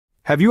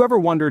Have you ever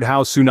wondered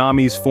how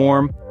tsunamis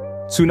form?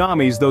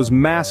 Tsunamis, those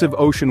massive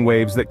ocean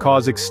waves that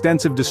cause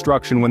extensive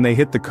destruction when they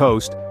hit the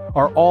coast,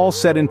 are all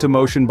set into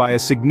motion by a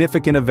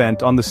significant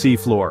event on the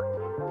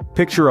seafloor.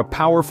 Picture a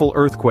powerful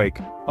earthquake,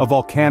 a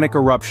volcanic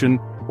eruption,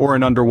 or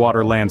an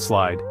underwater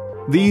landslide.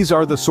 These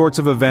are the sorts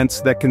of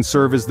events that can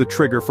serve as the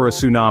trigger for a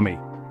tsunami.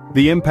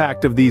 The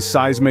impact of these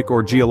seismic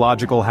or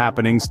geological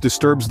happenings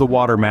disturbs the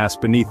water mass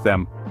beneath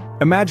them.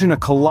 Imagine a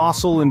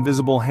colossal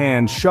invisible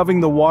hand shoving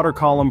the water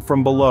column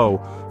from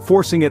below,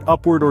 forcing it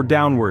upward or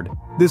downward.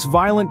 This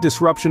violent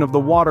disruption of the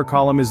water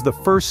column is the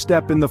first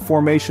step in the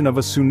formation of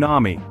a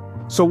tsunami.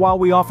 So while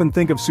we often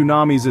think of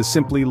tsunamis as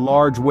simply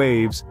large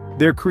waves,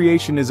 their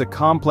creation is a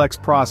complex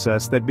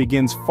process that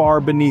begins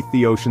far beneath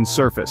the ocean's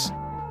surface.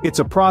 It's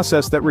a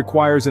process that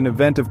requires an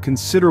event of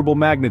considerable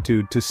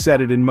magnitude to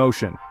set it in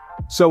motion.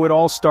 So it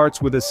all starts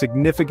with a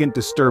significant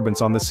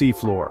disturbance on the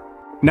seafloor.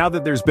 Now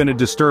that there's been a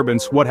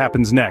disturbance, what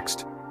happens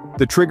next?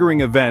 The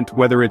triggering event,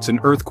 whether it's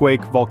an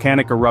earthquake,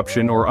 volcanic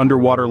eruption, or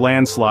underwater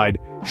landslide,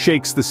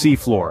 shakes the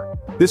seafloor.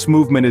 This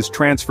movement is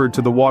transferred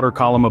to the water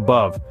column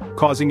above,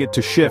 causing it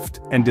to shift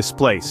and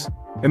displace.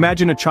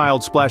 Imagine a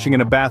child splashing in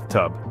a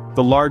bathtub.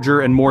 The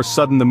larger and more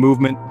sudden the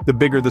movement, the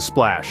bigger the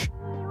splash.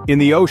 In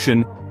the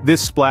ocean,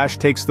 this splash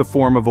takes the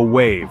form of a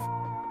wave.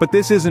 But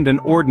this isn't an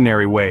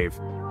ordinary wave.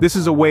 This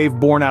is a wave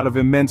born out of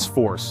immense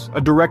force, a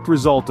direct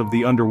result of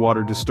the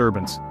underwater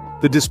disturbance.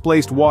 The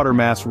displaced water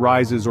mass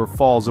rises or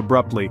falls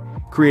abruptly,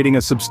 creating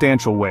a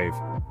substantial wave.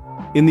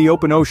 In the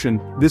open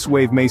ocean, this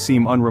wave may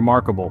seem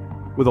unremarkable,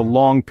 with a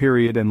long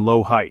period and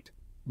low height.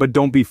 But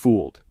don't be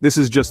fooled, this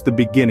is just the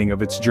beginning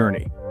of its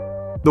journey.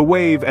 The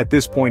wave at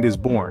this point is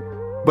born,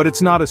 but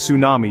it's not a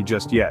tsunami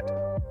just yet.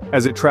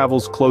 As it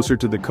travels closer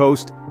to the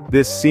coast,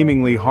 this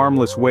seemingly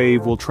harmless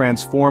wave will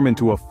transform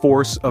into a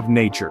force of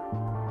nature.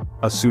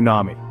 A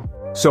tsunami.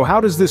 So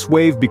how does this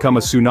wave become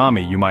a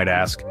tsunami, you might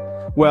ask?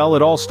 Well,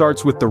 it all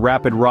starts with the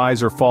rapid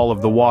rise or fall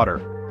of the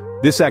water.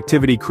 This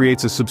activity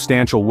creates a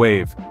substantial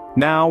wave.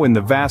 Now, in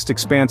the vast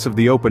expanse of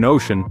the open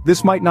ocean,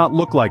 this might not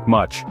look like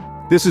much.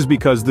 This is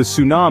because the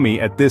tsunami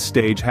at this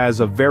stage has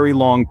a very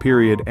long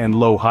period and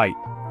low height.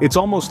 It's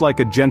almost like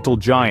a gentle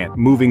giant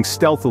moving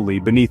stealthily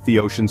beneath the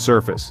ocean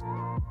surface.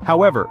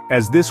 However,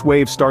 as this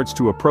wave starts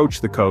to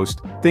approach the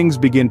coast, things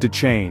begin to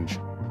change.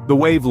 The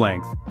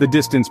wavelength, the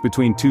distance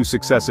between two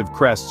successive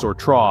crests or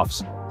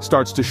troughs,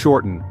 starts to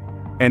shorten.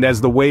 And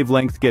as the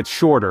wavelength gets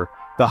shorter,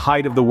 the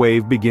height of the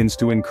wave begins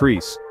to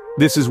increase.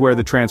 This is where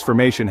the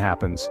transformation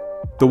happens.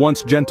 The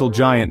once gentle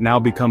giant now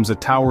becomes a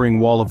towering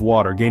wall of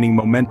water, gaining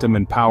momentum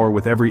and power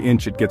with every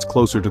inch it gets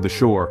closer to the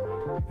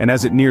shore. And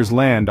as it nears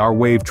land, our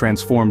wave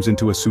transforms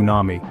into a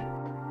tsunami.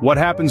 What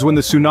happens when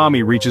the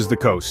tsunami reaches the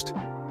coast?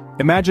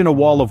 Imagine a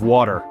wall of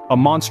water, a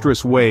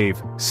monstrous wave,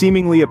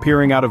 seemingly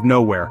appearing out of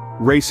nowhere,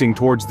 racing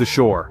towards the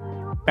shore.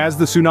 As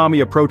the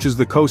tsunami approaches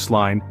the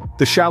coastline,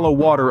 the shallow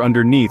water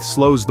underneath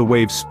slows the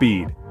wave's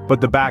speed, but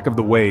the back of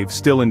the wave,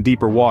 still in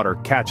deeper water,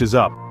 catches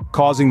up,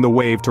 causing the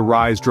wave to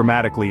rise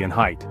dramatically in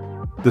height.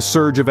 The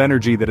surge of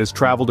energy that has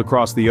traveled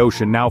across the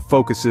ocean now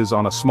focuses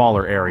on a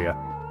smaller area,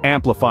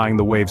 amplifying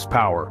the wave's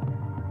power.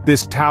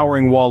 This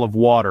towering wall of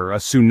water, a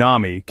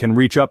tsunami, can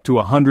reach up to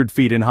 100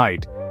 feet in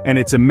height, and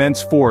its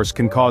immense force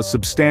can cause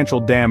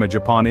substantial damage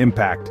upon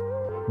impact.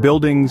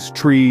 Buildings,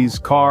 trees,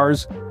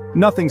 cars,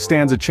 nothing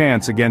stands a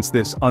chance against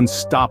this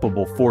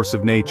unstoppable force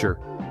of nature.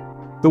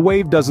 The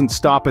wave doesn't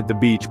stop at the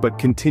beach but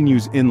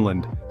continues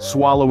inland,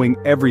 swallowing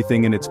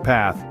everything in its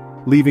path,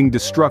 leaving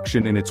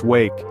destruction in its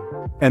wake.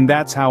 And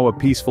that's how a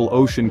peaceful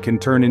ocean can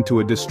turn into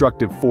a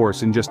destructive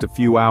force in just a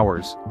few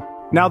hours.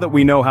 Now that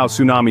we know how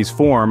tsunamis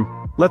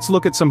form, let's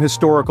look at some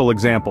historical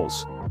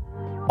examples.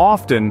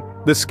 Often,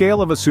 the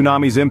scale of a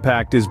tsunami's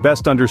impact is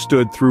best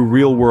understood through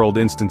real-world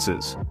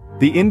instances.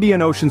 The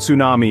Indian Ocean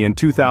tsunami in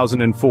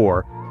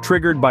 2004,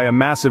 triggered by a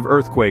massive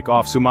earthquake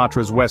off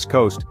Sumatra's west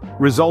coast,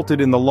 resulted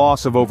in the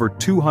loss of over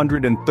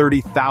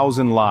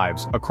 230,000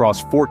 lives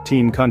across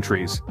 14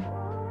 countries.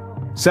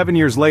 7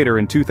 years later,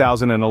 in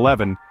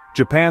 2011,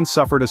 Japan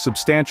suffered a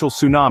substantial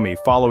tsunami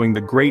following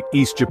the Great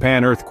East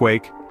Japan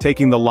earthquake,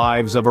 taking the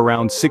lives of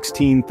around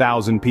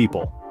 16,000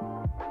 people.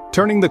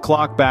 Turning the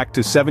clock back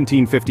to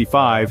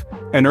 1755,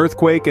 an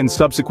earthquake and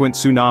subsequent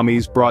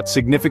tsunamis brought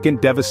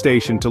significant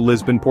devastation to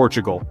Lisbon,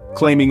 Portugal,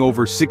 claiming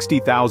over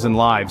 60,000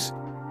 lives.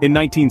 In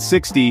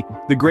 1960,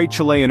 the Great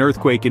Chilean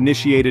earthquake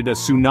initiated a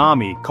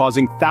tsunami,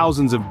 causing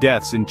thousands of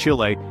deaths in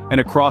Chile and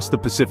across the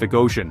Pacific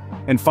Ocean.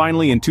 And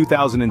finally, in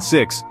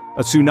 2006,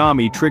 a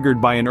tsunami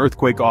triggered by an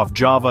earthquake off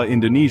Java,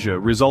 Indonesia,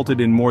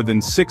 resulted in more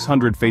than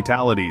 600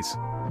 fatalities.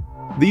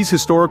 These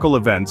historical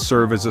events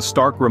serve as a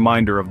stark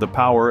reminder of the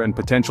power and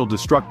potential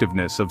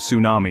destructiveness of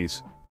tsunamis.